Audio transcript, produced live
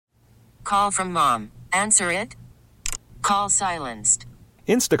call from mom. Answer it. Call silenced.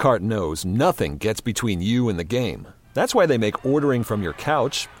 Instacart knows nothing gets between you and the game. That's why they make ordering from your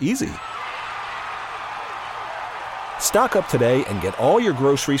couch easy. Stock up today and get all your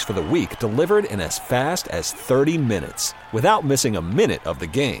groceries for the week delivered in as fast as 30 minutes without missing a minute of the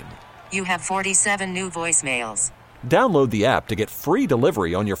game. You have 47 new voicemails. Download the app to get free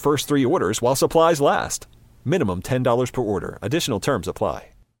delivery on your first 3 orders while supplies last. Minimum $10 per order. Additional terms apply.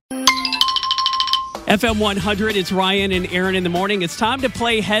 FM 100, it's Ryan and Aaron in the morning. It's time to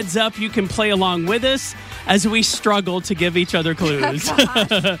play Heads Up. You can play along with us as we struggle to give each other clues.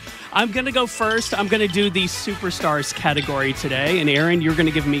 I'm going to go first. I'm going to do the Superstars category today. And Aaron, you're going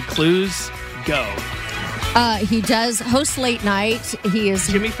to give me clues. Go. He does host late night. He is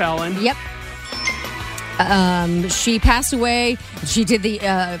Jimmy Fallon. Yep. She passed away. She did the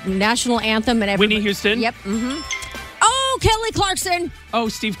national anthem and Whitney Houston. Yep. Oh, Kelly Clarkson. Oh,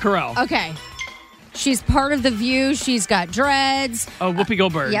 Steve Carell. Okay. She's part of The View. She's got dreads. Oh, Whoopi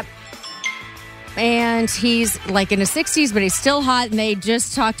Goldberg. Yep. And he's like in his 60s, but he's still hot. And they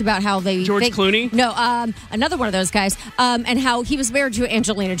just talked about how they... George Clooney? No, another one of those guys. And how he was married to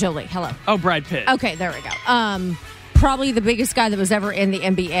Angelina Jolie. Hello. Oh, Brad Pitt. Okay, there we go. Probably the biggest guy that was ever in the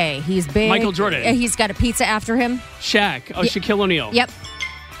NBA. He's big. Michael Jordan. He's got a pizza after him. Shaq. Oh, Shaquille O'Neal. Yep.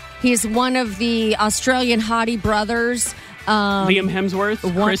 He's one of the Australian hottie brothers. Liam Hemsworth.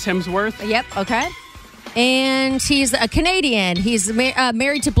 Chris Hemsworth. Yep, okay. And he's a Canadian. He's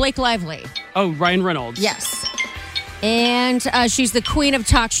married to Blake Lively. Oh, Ryan Reynolds. Yes. And she's the queen of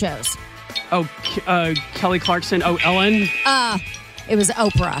talk shows. Oh, Kelly Clarkson. Oh, Ellen. It was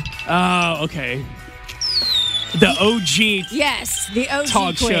Oprah. Oh, okay. The OG. Yes, the OG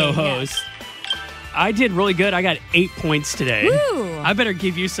talk queen, show host. Yeah. I did really good. I got 8 points today. Woo. I better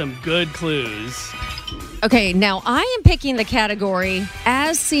give you some good clues. Okay, now I am picking the category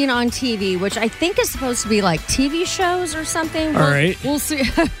as seen on TV, which I think is supposed to be like TV shows or something. All right. We'll see.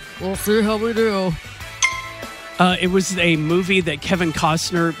 We'll see how we do. It was a movie that Kevin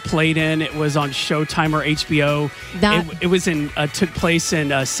Costner played in. It was on Showtime or HBO. It was took place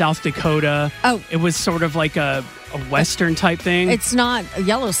in South Dakota. Oh. It was sort of like a Western type thing. It's not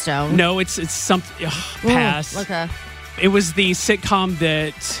Yellowstone. No, it's something. Pass. Okay. It was the sitcom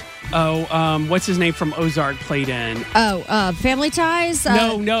that... what's his name from Ozark played in? Family Ties?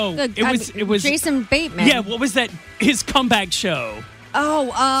 No. It was Jason Bateman. Yeah, what was that? His comeback show.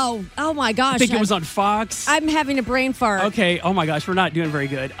 Oh my gosh. I think it was on Fox. I'm having a brain fart. Okay, oh my gosh, we're not doing very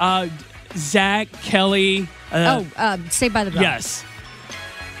good. Zach Kelly. Saved by the Bell. Yes.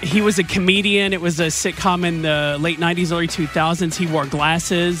 He was a comedian. It was a sitcom in the late 90s, early 2000s. He wore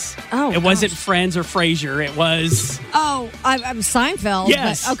glasses. Oh, it wasn't Friends or Frasier. It was... I'm Seinfeld.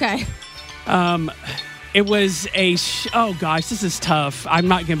 Yes. But, okay. It was a... oh, gosh, this is tough. I'm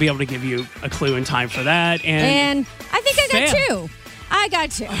not going to be able to give you a clue in time for that. And I think I got two. I got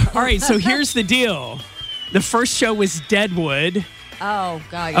two. All right, so here's the deal. The first show was Deadwood. Oh,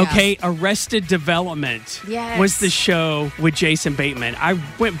 God, yeah. Okay, Arrested Development was the show with Jason Bateman. I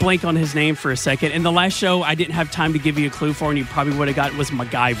went blank on his name for a second. And the last show I didn't have time to give you a clue for, and you probably would have got was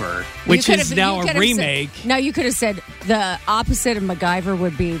MacGyver, which is now a remake. No, you could have said the opposite of MacGyver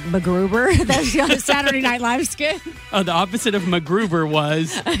would be MacGruber. That's a Saturday Night Live skit. Oh, the opposite of MacGruber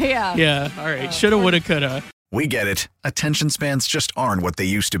was. Yeah. Yeah, all right. Shoulda, woulda, coulda. We get it. Attention spans just aren't what they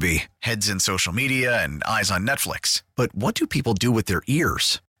used to be. Heads in social media and eyes on Netflix. But what do people do with their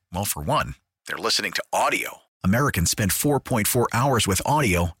ears? Well, for one, they're listening to audio. Americans spend 4.4 hours with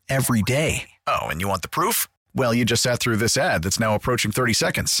audio every day. Oh, and you want the proof? Well, you just sat through this ad that's now approaching 30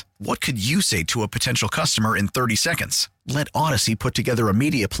 seconds. What could you say to a potential customer in 30 seconds? Let Odyssey put together a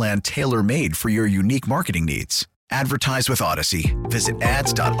media plan tailor-made for your unique marketing needs. Advertise with Odyssey. Visit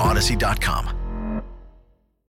ads.odyssey.com.